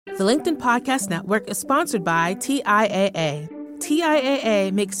The LinkedIn Podcast Network is sponsored by TIAA.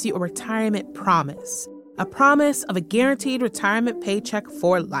 TIAA makes you a retirement promise, a promise of a guaranteed retirement paycheck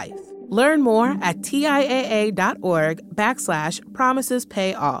for life. Learn more at TIAA.org/promises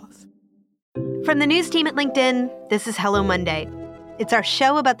pay off. From the news team at LinkedIn, this is Hello Monday. It's our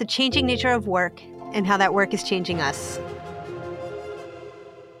show about the changing nature of work and how that work is changing us.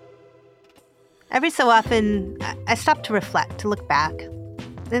 Every so often, I stop to reflect, to look back.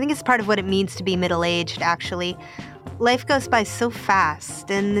 I think it's part of what it means to be middle-aged, actually. Life goes by so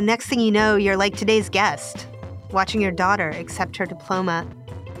fast, and the next thing you know, you're like today's guest, watching your daughter accept her diploma.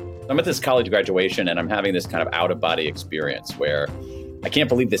 I'm at this college graduation, and I'm having this kind of out-of-body experience where I can't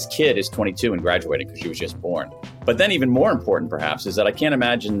believe this kid is 22 and graduating because she was just born. But then even more important, perhaps, is that I can't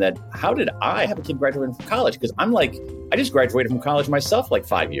imagine that how did I have a kid graduating from college? Because I just graduated from college myself like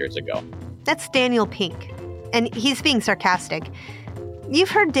 5 years ago. That's Daniel Pink, and he's being sarcastic.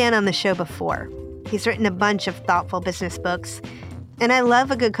 You've heard Dan on the show before. He's written a bunch of thoughtful business books, and I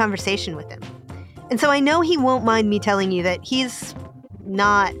love a good conversation with him. And so I know he won't mind me telling you that he's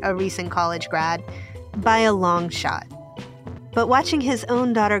not a recent college grad by a long shot. But watching his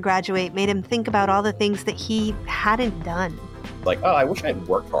own daughter graduate made him think about all the things that he hadn't done. Like, I wish I had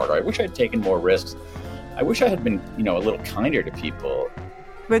worked harder. I wish I had taken more risks. I wish I had been, a little kinder to people.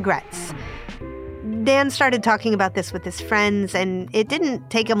 Regrets. Dan started talking about this with his friends, and it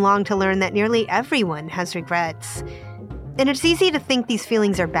didn't take him long to learn that nearly everyone has regrets. And it's easy to think these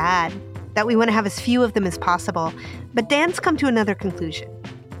feelings are bad, that we want to have as few of them as possible. But Dan's come to another conclusion.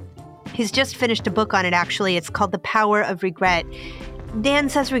 He's just finished a book on it, actually. It's called The Power of Regret. Dan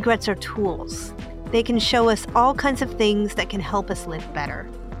says regrets are tools. They can show us all kinds of things that can help us live better.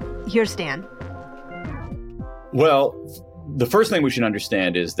 Here's Dan. Well, the first thing we should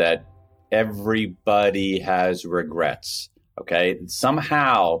understand is that everybody has regrets, okay?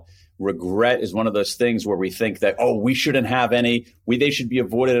 Somehow, regret is one of those things where we think that, we shouldn't have any. They should be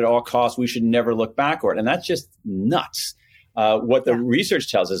avoided at all costs. We should never look backward. And that's just nuts. What the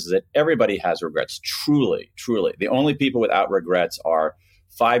research tells us is that everybody has regrets, truly, truly. The only people without regrets are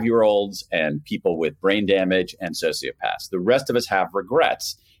 5-year-olds and people with brain damage and sociopaths. The rest of us have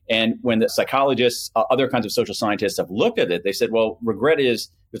regrets. And when the psychologists, other kinds of social scientists have looked at it, they said, well, regret is,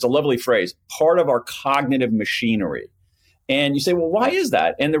 it's a lovely phrase, part of our cognitive machinery. And you say, well, why is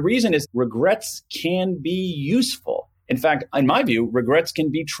that? And the reason is regrets can be useful. In fact, in my view, regrets can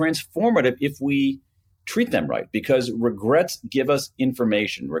be transformative if we treat them right, because regrets give us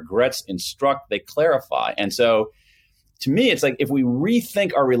information. Regrets instruct, they clarify. And so to me, it's like if we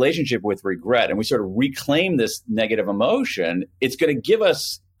rethink our relationship with regret and we sort of reclaim this negative emotion, it's going to give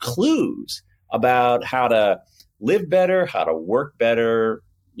us clues about how to live better, how to work better,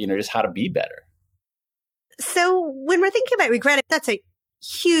 just how to be better. So when we're thinking about regret, that's a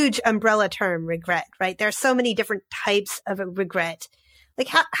huge umbrella term, regret, right? There are so many different types of a regret. Like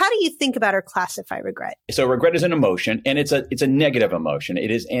how do you think about or classify regret? So regret is an emotion, and it's a negative emotion. It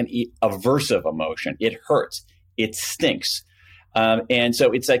is an aversive emotion. It hurts. It stinks. And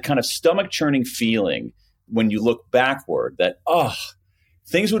so it's that kind of stomach churning feeling when you look backward that,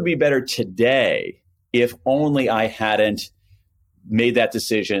 things would be better today if only I hadn't made that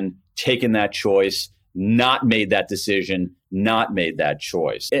decision, taken that choice, not made that decision, not made that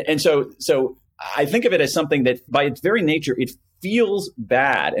choice. And so I think of it as something that by its very nature, it feels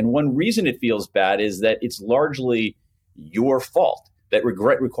bad. And one reason it feels bad is that it's largely your fault, that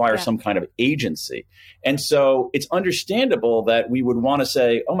regret requires some kind of agency. And so it's understandable that we would want to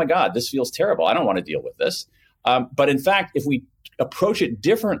say, oh my God, this feels terrible. I don't want to deal with this. But in fact, if we approach it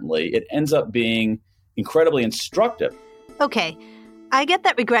differently, it ends up being incredibly instructive. Okay, I get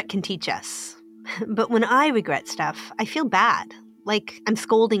that regret can teach us. But when I regret stuff, I feel bad, like I'm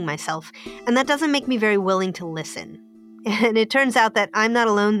scolding myself. And that doesn't make me very willing to listen. And it turns out that I'm not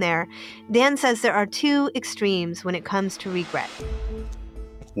alone there. Dan says there are two extremes when it comes to regret.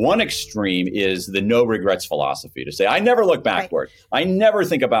 One extreme is the no regrets philosophy, to say, I never look backward. Right. I never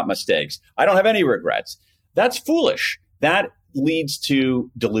think about mistakes. I don't have any regrets. That's foolish. That leads to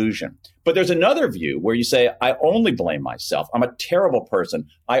delusion. But there's another view where you say, I only blame myself. I'm a terrible person.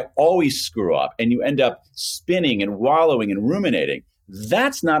 I always screw up. And you end up spinning and wallowing and ruminating.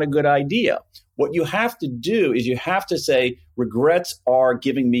 That's not a good idea. What you have to do is you have to say, regrets are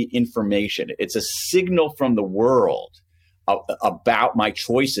giving me information. It's a signal from the world about my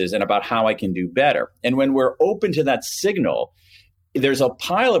choices and about how I can do better. And when we're open to that signal, there's a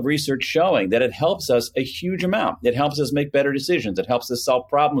pile of research showing that it helps us a huge amount. It helps us make better decisions. It helps us solve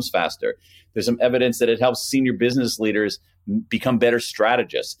problems faster. There's some evidence that it helps senior business leaders become better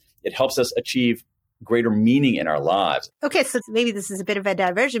strategists. It helps us achieve greater meaning in our lives. Okay, so maybe this is a bit of a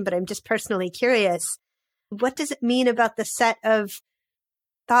diversion, but I'm just personally curious. What does it mean about the set of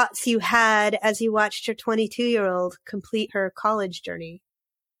thoughts you had as you watched your 22-year-old complete her college journey?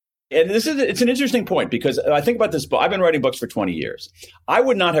 And it's an interesting point because I think about this book. I've been writing books for 20 years. I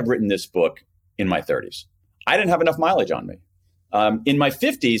would not have written this book in my 30s. I didn't have enough mileage on me. In my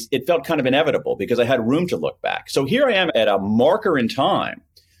 50s, it felt kind of inevitable because I had room to look back. So here I am at a marker in time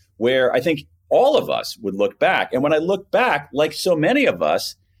where I think all of us would look back. And when I look back, like so many of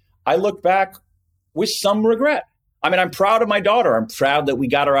us, I look back with some regret. I mean, I'm proud of my daughter. I'm proud that we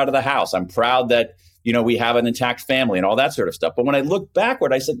got her out of the house. I'm proud that, we have an intact family and all that sort of stuff. But when I look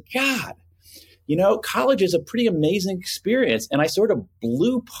backward, I said, God, college is a pretty amazing experience. And I sort of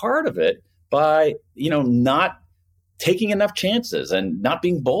blew part of it by, not taking enough chances and not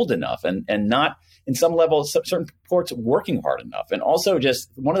being bold enough and not, in some level, certain parts, working hard enough. And also just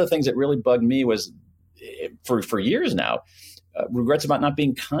one of the things that really bugged me was for years now, regrets about not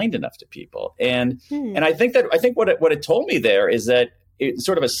being kind enough to people. And I think what it told me there is that it's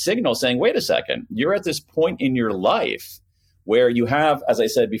sort of a signal saying, wait a second, you're at this point in your life where you have, as I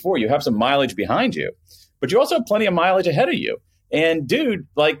said before, you have some mileage behind you, but you also have plenty of mileage ahead of you. And dude,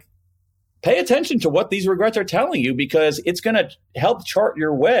 pay attention to what these regrets are telling you because it's going to help chart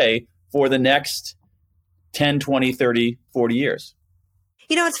your way for the next 10, 20, 30, 40 years.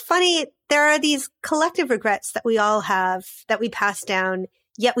 It's funny. There are these collective regrets that we all have that we pass down,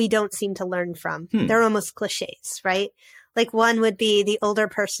 yet we don't seem to learn from. They're almost cliches, right? Like one would be the older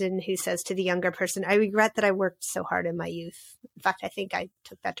person who says to the younger person, I regret that I worked so hard in my youth. In fact, I think I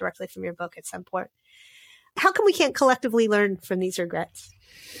took that directly from your book at some point. How come we can't collectively learn from these regrets?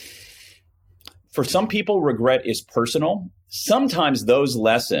 For some people, regret is personal. Sometimes those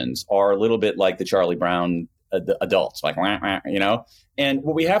lessons are a little bit like the Charlie Brown adults, And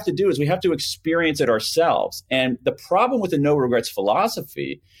what we have to do is we have to experience it ourselves. And the problem with the no regrets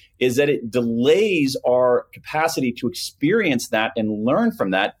philosophy is that it delays our capacity to experience that and learn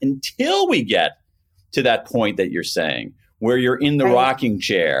from that until we get to that point that you're saying, where you're in the rocking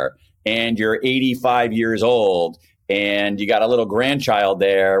chair and you're 85 years old and you got a little grandchild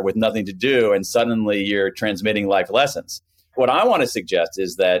there with nothing to do, and suddenly you're transmitting life lessons. What I want to suggest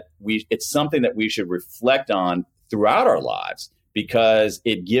is that it's something that we should reflect on throughout our lives because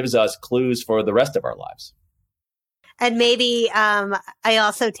it gives us clues for the rest of our lives. And maybe I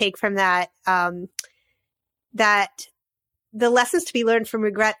also take from that that the lessons to be learned from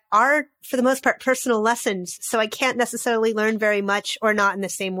regret are, for the most part, personal lessons. So I can't necessarily learn very much or not in the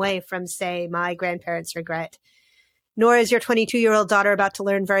same way from, say, my grandparents' regret. Nor is your 22-year-old daughter about to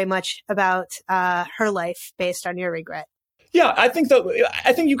learn very much about her life based on your regret. Yeah, I think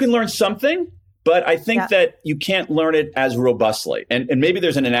you can learn something, but I think that you can't learn it as robustly. And maybe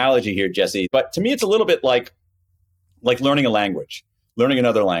there's an analogy here, Jesse, but to me, it's a little bit like learning a language, learning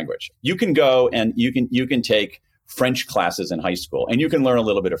another language. You can go and you can take French classes in high school and you can learn a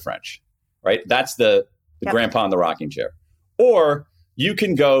little bit of French, right? That's the grandpa in the rocking chair. Or you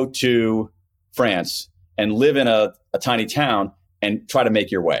can go to France and live in a tiny town and try to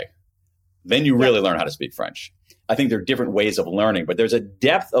make your way. Then you really learn how to speak French. I think there are different ways of learning, but there's a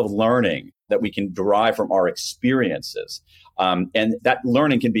depth of learning that we can derive from our experiences. And that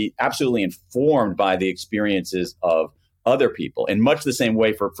learning can be absolutely informed by the experiences of other people. In much the same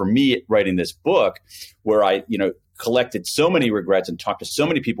way for me writing this book, where I collected so many regrets and talked to so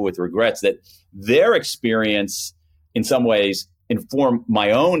many people with regrets that their experience in some ways informed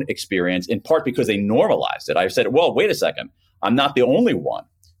my own experience, in part because they normalized it. I said, well, wait a second. I'm not the only one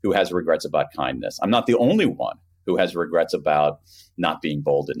who has regrets about kindness. I'm not the only one who has regrets about not being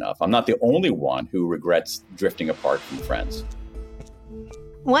bold enough. I'm not the only one who regrets drifting apart from friends.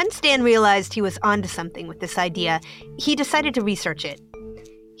 Once Dan realized he was onto something with this idea, he decided to research it.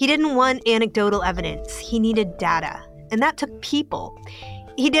 He didn't want anecdotal evidence. He needed data, and that took people.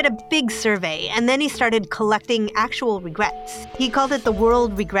 He did a big survey, and then he started collecting actual regrets. He called it the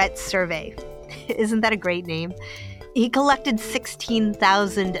World Regrets Survey. Isn't that a great name? He collected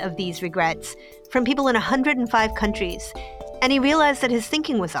 16,000 of these regrets from people in 105 countries, and he realized that his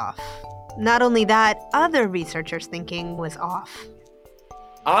thinking was off. Not only that, other researchers' thinking was off.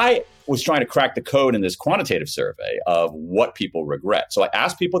 I was trying to crack the code in this quantitative survey of what people regret. So I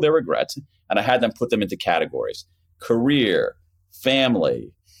asked people their regrets, and I had them put them into categories: career,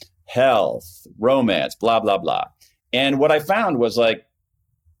 family, health, romance, blah, blah, blah. And what I found was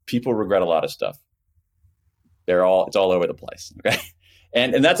people regret a lot of stuff. It's all over the place. Okay.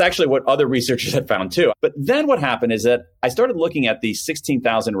 And that's actually what other researchers had found too. But then what happened is that I started looking at these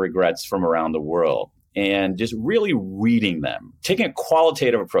 16,000 regrets from around the world. and just really reading them, taking a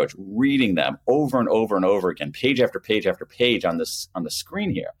qualitative approach, reading them over and over and over again, page after page after page on the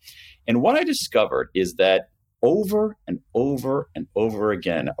screen here. And what I discovered is that over and over and over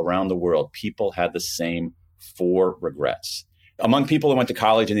again around the world, people had the same 4 regrets. Among people who went to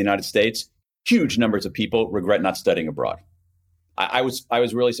college in the United States, huge numbers of people regret not studying abroad. I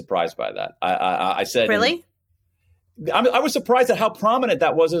was really surprised by that. I said, really? I was surprised at how prominent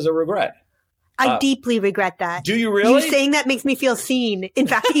that was as a regret. I deeply regret that. Do you really? You saying that makes me feel seen. In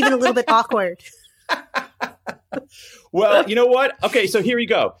fact, even a little bit awkward. Well, you know what? Okay, so here you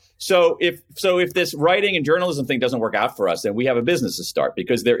go. So if this writing and journalism thing doesn't work out for us, then we have a business to start,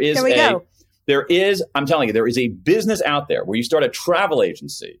 because there is I'm telling you, there is a business out there where you start a travel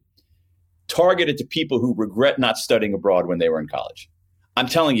agency targeted to people who regret not studying abroad when they were in college. I'm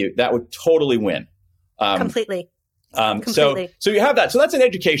telling you, that would totally win. Completely. So you have that. So that's an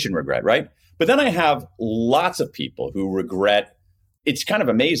education regret, right? But then I have lots of people who regret. It's kind of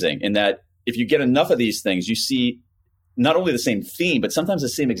amazing in that if you get enough of these things, you see not only the same theme, but sometimes the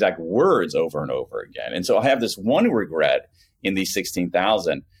same exact words over and over again. And so I have this one regret in these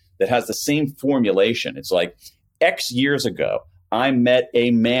 16,000 that has the same formulation. It's like, X years ago, I met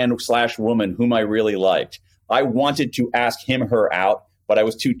a man/woman whom I really liked. I wanted to ask him, her out, but I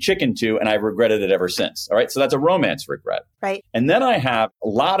was too chicken to, and I've regretted it ever since. All right. So that's a romance regret. Right. And then I have a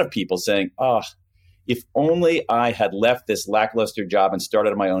lot of people saying, if only I had left this lackluster job and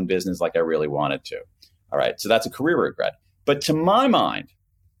started my own business like I really wanted to. All right. So that's a career regret. But to my mind,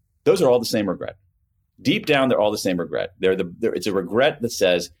 those are all the same regret. Deep down, they're all the same regret. It's a regret that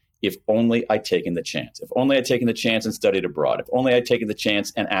says, if only I'd taken the chance. If only I'd taken the chance and studied abroad. If only I'd taken the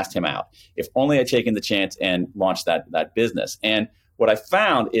chance and asked him out. If only I'd taken the chance and launched that business. And what I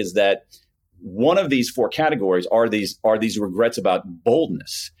found is that one of these 4 categories are these regrets about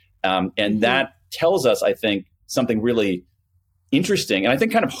boldness. And that tells us, I think, something really interesting and I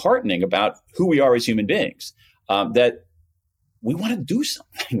think kind of heartening about who we are as human beings, that we want to do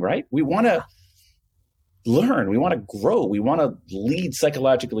something, right? We want to learn, we want to grow, we want to lead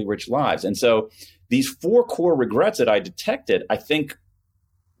psychologically rich lives. And so these 4 core regrets that I detected, I think,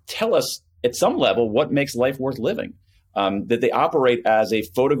 tell us at some level what makes life worth living. That they operate as a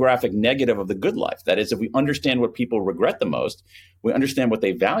photographic negative of the good life. That is, if we understand what people regret the most, we understand what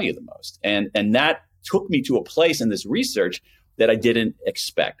they value the most. And that took me to a place in this research that I didn't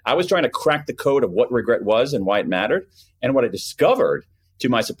expect. I was trying to crack the code of what regret was and why it mattered. And what I discovered, to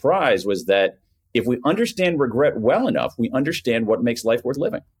my surprise, was that if we understand regret well enough, we understand what makes life worth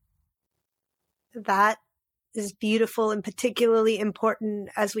living. That is beautiful and particularly important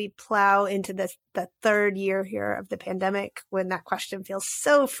as we plow into the 3rd year here of the pandemic, when that question feels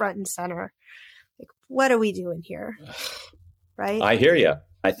so front and center. Like, what are we doing here? Right? I hear you.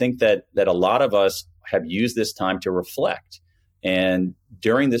 I think that a lot of us have used this time to reflect. And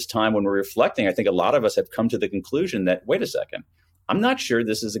during this time when we're reflecting, I think a lot of us have come to the conclusion that, wait a second, I'm not sure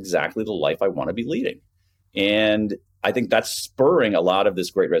this is exactly the life I want to be leading. And I think that's spurring a lot of this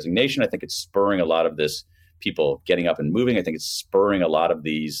great resignation. I think it's spurring a lot of this people getting up and moving. I think it's spurring a lot of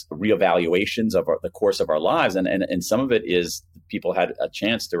these reevaluations of the course of our lives. And some of it is people had a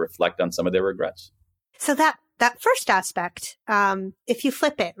chance to reflect on some of their regrets. So that first aspect, if you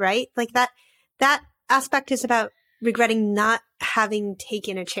flip it, right? Like that aspect is about regretting not having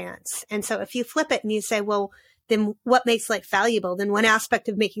taken a chance. And so if you flip it and you say, well, then what makes life valuable? Then one aspect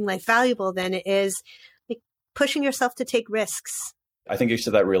of making life valuable then is like pushing yourself to take risks. I think you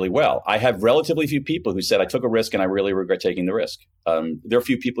said that really well. I have relatively few people who said, I took a risk and I really regret taking the risk. There are a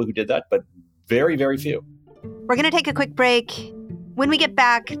few people who did that, but very, very few. We're going to take a quick break. When we get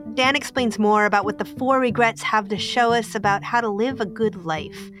back, Dan explains more about what the 4 regrets have to show us about how to live a good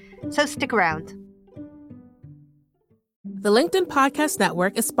life. So stick around. The LinkedIn Podcast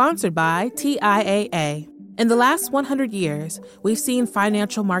Network is sponsored by TIAA. In the last 100 years, we've seen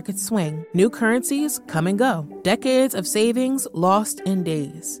financial markets swing, new currencies come and go, decades of savings lost in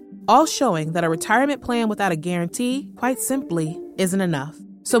days, all showing that a retirement plan without a guarantee, quite simply, isn't enough.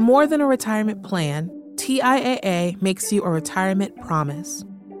 So more than a retirement plan, TIAA makes you a retirement promise.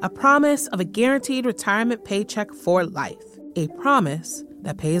 A promise of a guaranteed retirement paycheck for life. A promise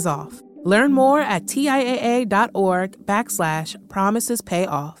that pays off. Learn more at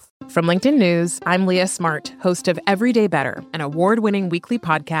TIAA.org/promisespayoff. From LinkedIn News, I'm Leah Smart, host of Everyday Better, an award-winning weekly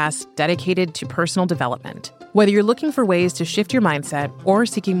podcast dedicated to personal development. Whether you're looking for ways to shift your mindset or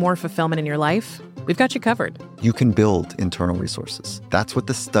seeking more fulfillment in your life, we've got you covered. You can build internal resources. That's what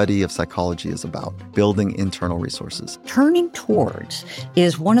the study of psychology is about, building internal resources. Turning towards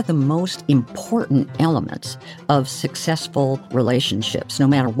is one of the most important elements of successful relationships, no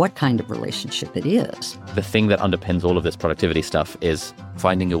matter what kind of relationship it is. The thing that underpins all of this productivity stuff is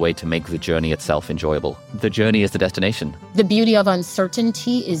finding a way to make the journey itself enjoyable. The journey is the destination. The beauty of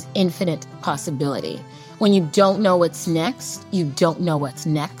uncertainty is infinite possibility. When you don't know what's next, you don't know what's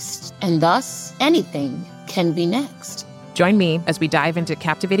next. And thus, anything can be next. Join me as we dive into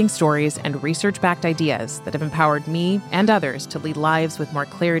captivating stories and research-backed ideas that have empowered me and others to lead lives with more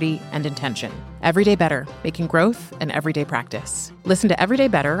clarity and intention. Everyday Better, making growth an everyday practice. Listen to Everyday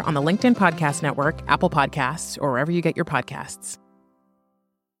Better on the LinkedIn Podcast Network, Apple Podcasts, or wherever you get your podcasts.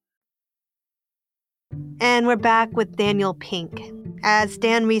 And we're back with Daniel Pink. As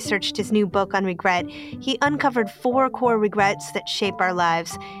Dan researched his new book on regret, he uncovered 4 core regrets that shape our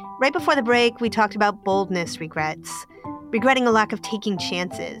lives. Right before the break, we talked about boldness regrets, regretting a lack of taking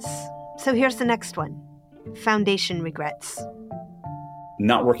chances. So here's the next one, foundation regrets.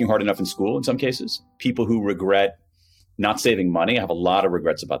 Not working hard enough in school in some cases. People who regret not saving money. I have a lot of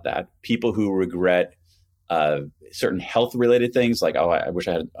regrets about that. People who regret certain health-related things, like, I wish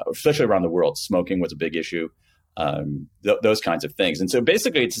I had, especially around the world, smoking was a big issue. Those kinds of things. And so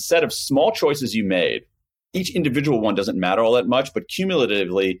basically, it's a set of small choices you made. Each individual one doesn't matter all that much, but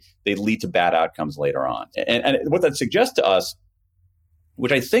cumulatively, they lead to bad outcomes later on. And what that suggests to us,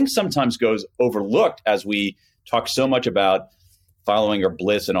 which I think sometimes goes overlooked as we talk so much about following our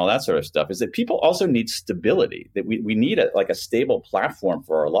bliss and all that sort of stuff, is that people also need stability, that we need a stable platform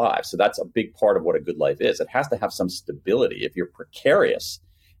for our lives. So that's a big part of what a good life is. It has to have some stability. If you're precarious,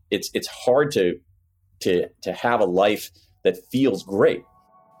 it's hard to have a life that feels great.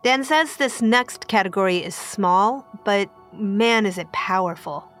 Dan says this next category is small, but man, is it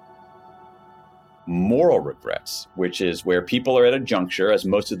powerful. Moral regrets, which is where people are at a juncture, as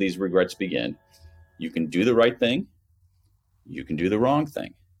most of these regrets begin. You can do the right thing, you can do the wrong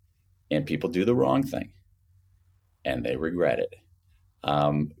thing, and people do the wrong thing, and they regret it.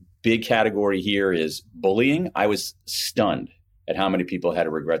 Big category here is bullying. I was stunned at how many people had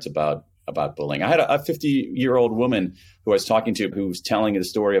regrets about bullying. I had a 50-year-old woman who I was talking to who was telling the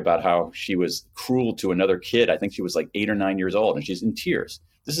story about how she was cruel to another kid. I think she was like 8 or 9 years old, and she's in tears.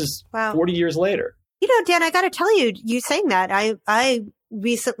 This is 40 years later. You know, Dan, I got to tell you, you saying that, I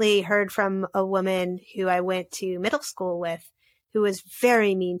recently heard from a woman who I went to middle school with who was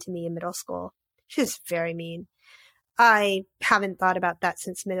very mean to me in middle school. She was very mean. I haven't thought about that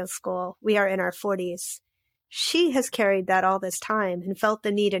since middle school. We are in our 40s. She has carried that all this time and felt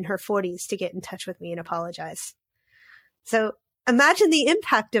the need in her 40s to get in touch with me and apologize. So imagine the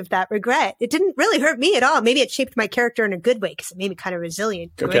impact of that regret. It didn't really hurt me at all. Maybe it shaped my character in a good way because it made me kind of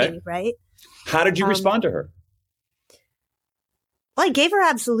resilient, gritty, right? How did you respond to her? Well, I gave her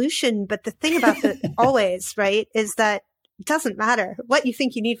absolution, but the thing about it always, right, is that it doesn't matter. What you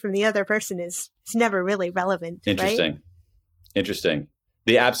think you need from the other person is never really relevant. Interesting. Right? Interesting.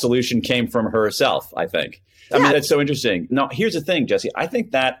 The absolution came from herself, I think. I mean, that's so interesting. Now, here's the thing, Jesse. I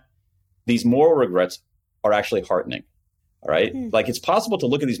think that these moral regrets are actually heartening. All right. Like, it's possible to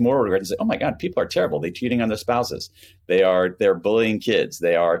look at these moral regrets and say, oh my God, people are terrible. They're cheating on their spouses. They're bullying kids.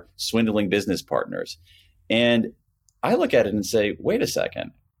 They are swindling business partners. And I look at it and say, wait a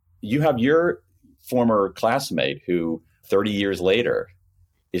second. You have your former classmate who 30 years later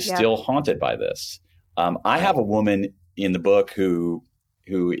is still haunted by this. I have a woman in the book who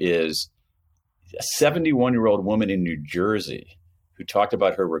is a 71-year-old woman in New Jersey who talked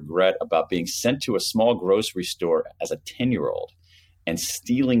about her regret about being sent to a small grocery store as a 10-year-old and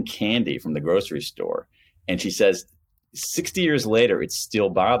stealing candy from the grocery store. And she says, 60 years later, it still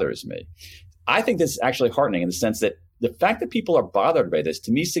bothers me. I think this is actually heartening in the sense that the fact that people are bothered by this,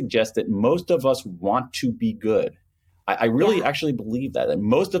 to me, suggests that most of us want to be good. I really actually believe that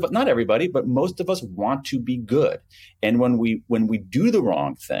most of us, not everybody, but most of us want to be good. And when we do the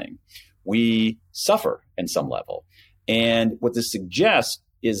wrong thing, we suffer in some level. And what this suggests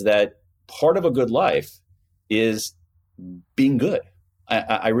is that part of a good life is being good.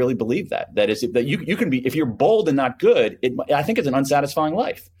 I really believe that. That is, that you can be, if you're bold and not good, I think it's an unsatisfying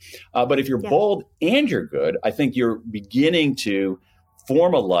life. But if you're bold and you're good, I think you're beginning to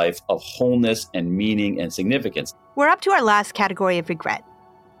form a life of wholeness and meaning and significance. We're up to our last category of regret,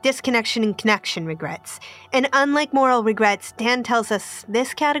 disconnection and connection regrets. And unlike moral regrets, Dan tells us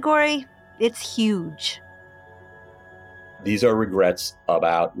this category, it's huge. These are regrets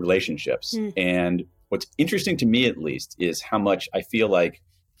about relationships. And what's interesting to me, at least, is how much I feel like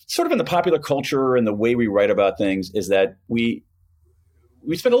sort of in the popular culture and the way we write about things is that we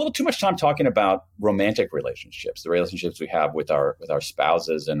spend a little too much time talking about romantic relationships, the relationships we have with our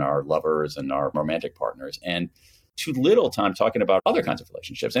spouses and our lovers and our romantic partners, and too little time talking about other kinds of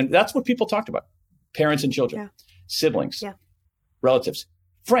relationships. And that's what people talked about: parents and children, siblings, relatives,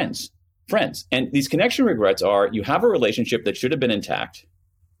 friends. And these connection regrets are, you have a relationship that should have been intact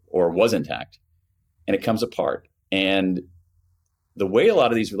or was intact, and it comes apart. And the way a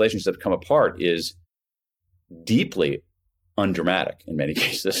lot of these relationships come apart is deeply undramatic in many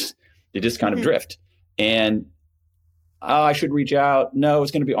cases. They just kind of drift. And I should reach out. No,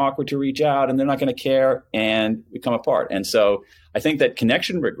 it's going to be awkward to reach out, and they're not going to care, and we come apart. And so I think that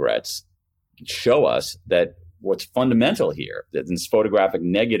connection regrets show us that what's fundamental here, that this photographic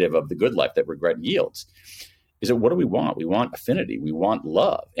negative of the good life that regret yields, is that what do we want? We want affinity. We want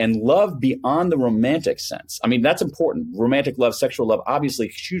love, and love beyond the romantic sense. I mean, that's important. Romantic love, sexual love, obviously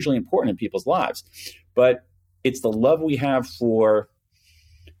hugely important in people's lives. But it's the love we have for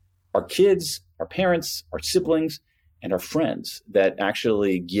our kids, our parents, our siblings, and our friends that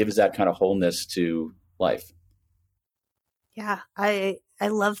actually gives that kind of wholeness to life. Yeah, I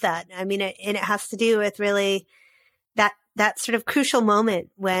love that. I mean, and it has to do with really that sort of crucial moment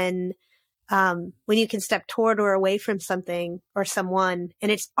when you can step toward or away from something or someone,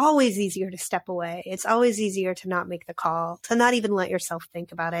 and it's always easier to step away. It's always easier to not make the call, to not even let yourself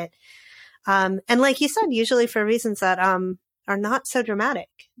think about it. And like you said, usually for reasons that are not so dramatic,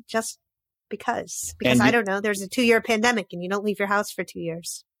 just because I don't know, there's a 2-year pandemic and you don't leave your house for 2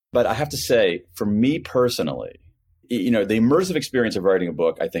 years. But I have to say, for me personally, the immersive experience of writing a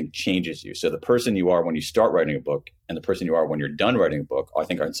book, I think, changes you. So the person you are when you start writing a book and the person you are when you're done writing a book, I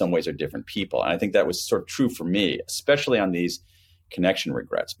think, are in some ways are different people. And I think that was sort of true for me, especially on these connection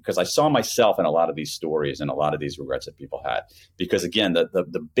regrets, because I saw myself in a lot of these stories and a lot of these regrets that people had. Because again,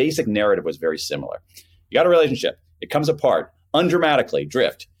 the basic narrative was very similar. You got a relationship, it comes apart, undramatically,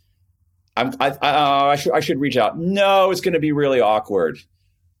 drift. I should reach out. No, it's going to be really awkward,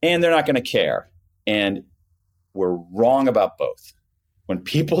 and they're not going to care. And we're wrong about both. When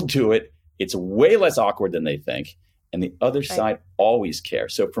people do it, it's way less awkward than they think, and the other side always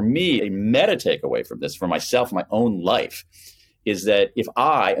cares. So for me, a meta takeaway from this, for myself, my own life, is that if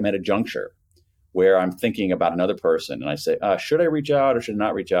I am at a juncture where I'm thinking about another person and I say, should I reach out or should I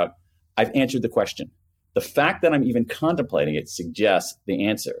not reach out? I've answered the question. The fact that I'm even contemplating it suggests the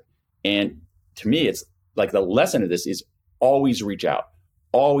answer. And to me, it's like the lesson of this is always reach out.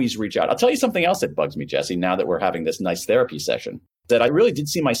 Always reach out. I'll tell you something else that bugs me, Jesse, now that we're having this nice therapy session, that I really did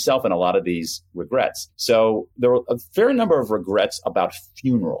see myself in a lot of these regrets. So there were a fair number of regrets about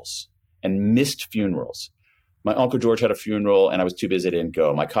funerals and missed funerals. My Uncle George had a funeral and I was too busy, I didn't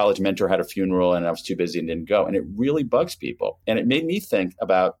go. My college mentor had a funeral and I was too busy and didn't go. And it really bugs people. And it made me think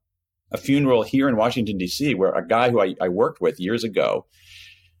about a funeral here in Washington, D.C., where a guy who I worked with years ago,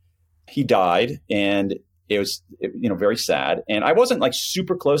 he died, and it was, very sad. And I wasn't like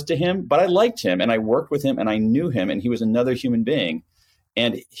super close to him, but I liked him and I worked with him and I knew him and he was another human being.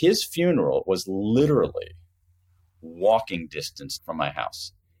 And his funeral was literally walking distance from my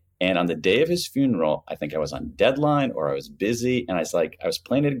house. And on the day of his funeral, I think I was on deadline or I was busy, and I was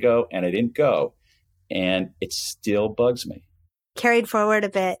planning to go and I didn't go. And it still bugs me. Carried forward a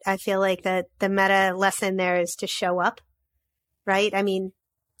bit, I feel like the meta lesson there is to show up, right? I mean,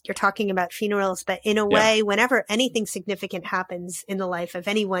 you're talking about funerals, but in a way, whenever anything significant happens in the life of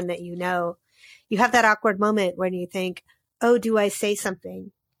anyone that you know, you have that awkward moment when you think, oh, do I say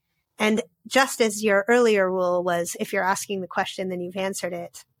something? And just as your earlier rule was, if you're asking the question, then you've answered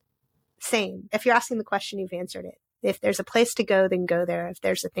it. Same. If you're asking the question, you've answered it. If there's a place to go, then go there. If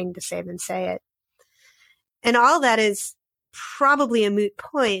there's a thing to say, then say it. And all that is probably a moot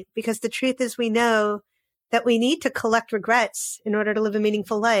point, because the truth is we know that we need to collect regrets in order to live a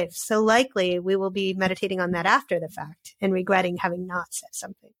meaningful life. So likely we will be meditating on that after the fact and regretting having not said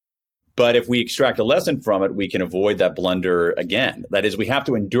something. But if we extract a lesson from it, we can avoid that blunder again. That is, we have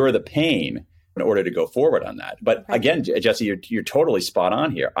to endure the pain in order to go forward on that. But again, Jesse, you're totally spot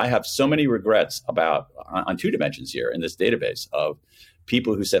on here. I have so many regrets on 2 dimensions here in this database of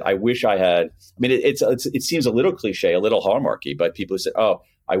people who said, I wish I had, I mean, it seems a little cliche, a little hallmarky, but people who said, oh,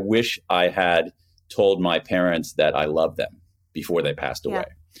 I wish I had told my parents that I loved them before they passed away.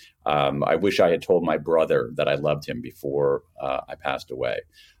 I wish I had told my brother that I loved him before I passed away.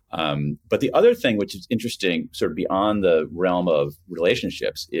 But the other thing, which is interesting, sort of beyond the realm of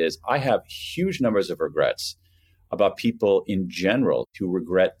relationships, is I have huge numbers of regrets about people in general who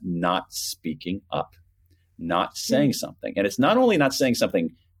regret not speaking up, not saying something. And it's not only not saying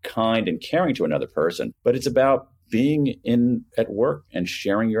something kind and caring to another person, but it's about being in at work and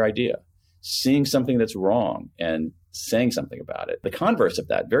sharing your idea, seeing something that's wrong and saying something about it. The converse of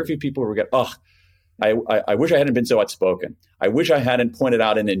that, very few people regret, I wish I hadn't been so outspoken. I wish I hadn't pointed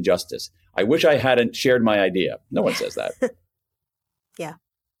out an injustice. I wish I hadn't shared my idea. No one says that. Yeah,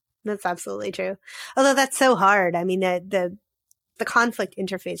 that's absolutely true. Although that's so hard. I mean, the conflict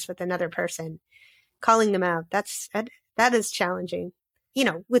interface with another person, calling them out, that is challenging. You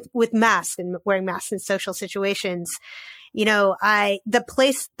know, with masks and wearing masks in social situations, you know, the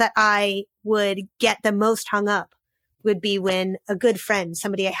place that I would get the most hung up would be when a good friend,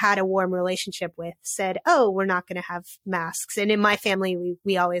 somebody I had a warm relationship with, said, "Oh, we're not going to have masks." And in my family,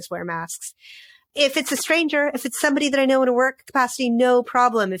 we always wear masks. If it's a stranger, if it's somebody that I know in a work capacity, no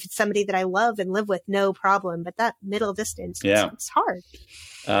problem. If it's somebody that I love and live with, no problem. But that middle distance, it's hard.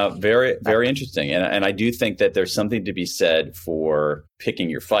 Very, very interesting. And I do think that there's something to be said for picking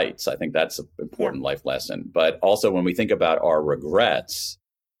your fights. I think that's an important life lesson. But also when we think about our regrets,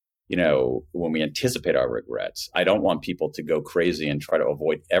 you know, when we anticipate our regrets, I don't want people to go crazy and try to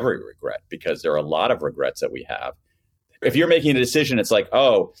avoid every regret, because there are a lot of regrets that we have. If you're making a decision, it's like,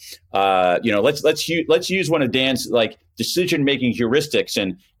 let's use one of Dan's like decision-making heuristics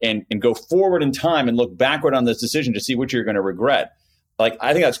and go forward in time and look backward on this decision to see what you're going to regret. Like,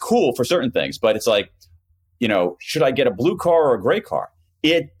 I think that's cool for certain things, but it's like, you know, should I get a blue car or a gray car?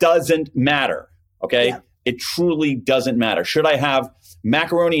 It doesn't matter. Okay. Yeah. It truly doesn't matter. Should I have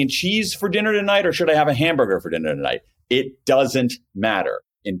macaroni and cheese for dinner tonight, or should I have a hamburger for dinner tonight? It doesn't matter.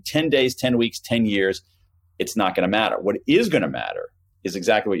 In 10 days, 10 weeks, 10 years, it's not going to matter. What is going to matter is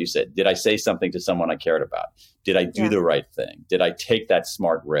exactly what you said. Did I say something to someone I cared about? Did I do the right thing? Did I take that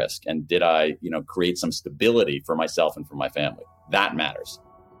smart risk? And did I, create some stability for myself and for my family? That matters.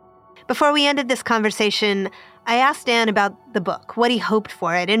 Before we ended this conversation, I asked Dan about the book, what he hoped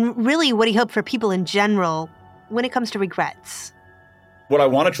for it, and really what he hoped for people in general when it comes to regrets. What I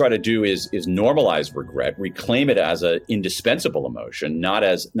want to try to do is normalize regret, reclaim it as an indispensable emotion, not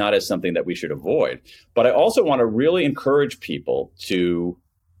as something that we should avoid. But I also want to really encourage people to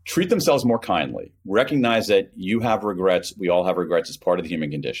treat themselves more kindly, recognize that you have regrets. We all have regrets as part of the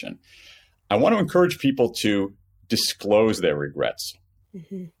human condition. I want to encourage people to disclose their regrets.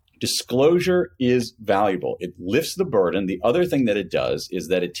 Mm-hmm. Disclosure is valuable. It lifts the burden. The other thing that it does is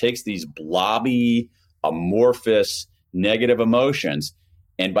that it takes these blobby, amorphous, negative emotions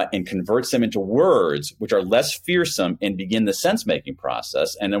and converts them into words which are less fearsome and begin the sense-making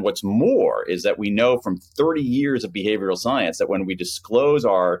process. And then what's more is that we know from 30 years of behavioral science that when we disclose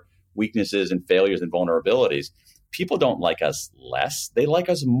our weaknesses and failures and vulnerabilities, people don't like us less. They like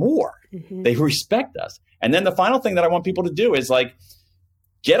us more. Mm-hmm. They respect us. And then the final thing that I want people to do is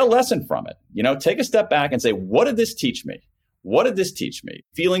get a lesson from it. Take a step back and say, what did this teach me? What did this teach me?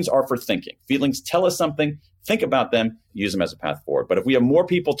 Feelings are for thinking. Feelings tell us something. Think about them, use them as a path forward. But if we have more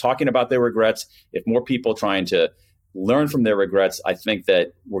people talking about their regrets, if more people trying to learn from their regrets, I think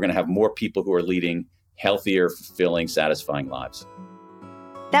that we're going to have more people who are leading healthier, fulfilling, satisfying lives.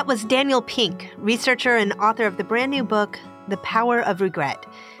 That was Daniel Pink, researcher and author of the brand new book, The Power of Regret.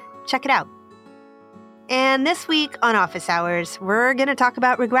 Check it out. And this week on Office Hours, we're going to talk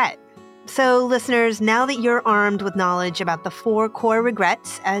about regret. So listeners, now that you're armed with knowledge about the 4 core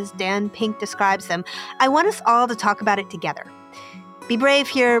regrets, as Dan Pink describes them, I want us all to talk about it together. Be brave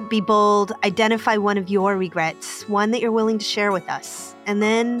here, be bold, identify one of your regrets, one that you're willing to share with us. And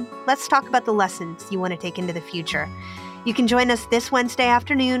then let's talk about the lessons you want to take into the future. You can join us this Wednesday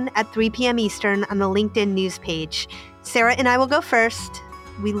afternoon at 3 p.m. Eastern on the LinkedIn news page. Sarah and I will go first.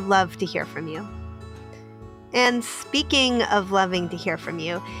 We love to hear from you. And speaking of loving to hear from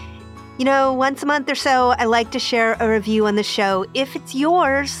you, once a month or so, I like to share a review on the show. If it's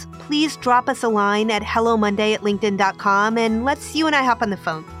yours, please drop us a line at hellomonday@linkedin.com and let's you and I hop on the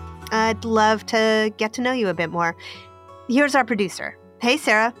phone. I'd love to get to know you a bit more. Here's our producer. Hey,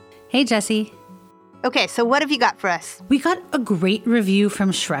 Sarah. Hey, Jesse. Okay, so what have you got for us? We got a great review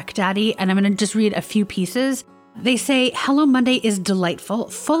from Shrek Daddy, and I'm going to just read a few pieces. They say, Hello Monday is delightful,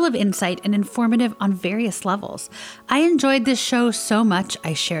 full of insight and informative on various levels. I enjoyed this show so much,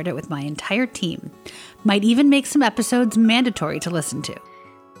 I shared it with my entire team. Might even make some episodes mandatory to listen to.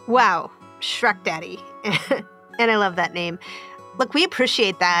 Wow, Shrek Daddy. And I love that name. Look, we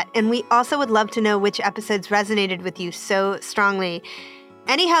appreciate that, and we also would love to know which episodes resonated with you so strongly.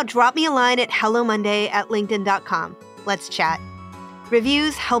 Anyhow, drop me a line at hellomonday@linkedin.com. Let's chat.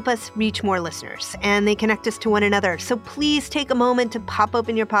 Reviews help us reach more listeners, and they connect us to one another. So please take a moment to pop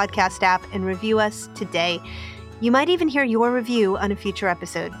open your podcast app and review us today. You might even hear your review on a future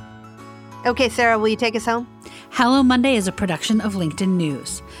episode. Okay, Sarah, will you take us home? Hello Monday is a production of LinkedIn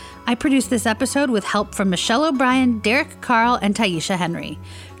News. I produced this episode with help from Michelle O'Brien, Derek Carl, and Taisha Henry.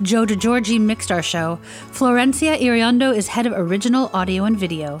 Joe DeGiorgi mixed our show. Florencia Iriondo is head of original audio and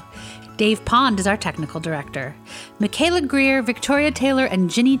video. Dave Pond is our technical director. Michaela Greer, Victoria Taylor, and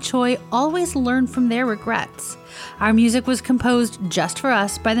Ginny Choi always learn from their regrets. Our music was composed just for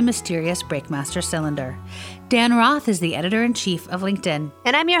us by the mysterious Breakmaster Cylinder. Dan Roth is the editor-in-chief of LinkedIn.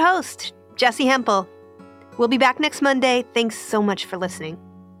 And I'm your host, Jessi Hempel. We'll be back next Monday. Thanks so much for listening.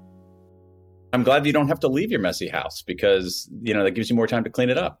 I'm glad you don't have to leave your messy house because, that gives you more time to clean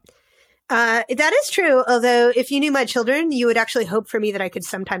it up. That is true. Although if you knew my children, you would actually hope for me that I could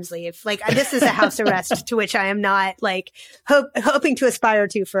sometimes leave. This is a house arrest to which I am not hoping to aspire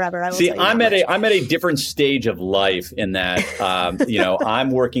to forever. I will See, I'm at a different stage of life in that,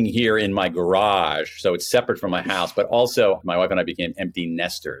 I'm working here in my garage, so it's separate from my house. But also, my wife and I became empty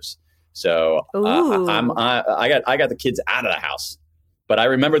nesters. So I got the kids out of the house. But I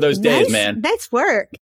remember those days, man. Nice work.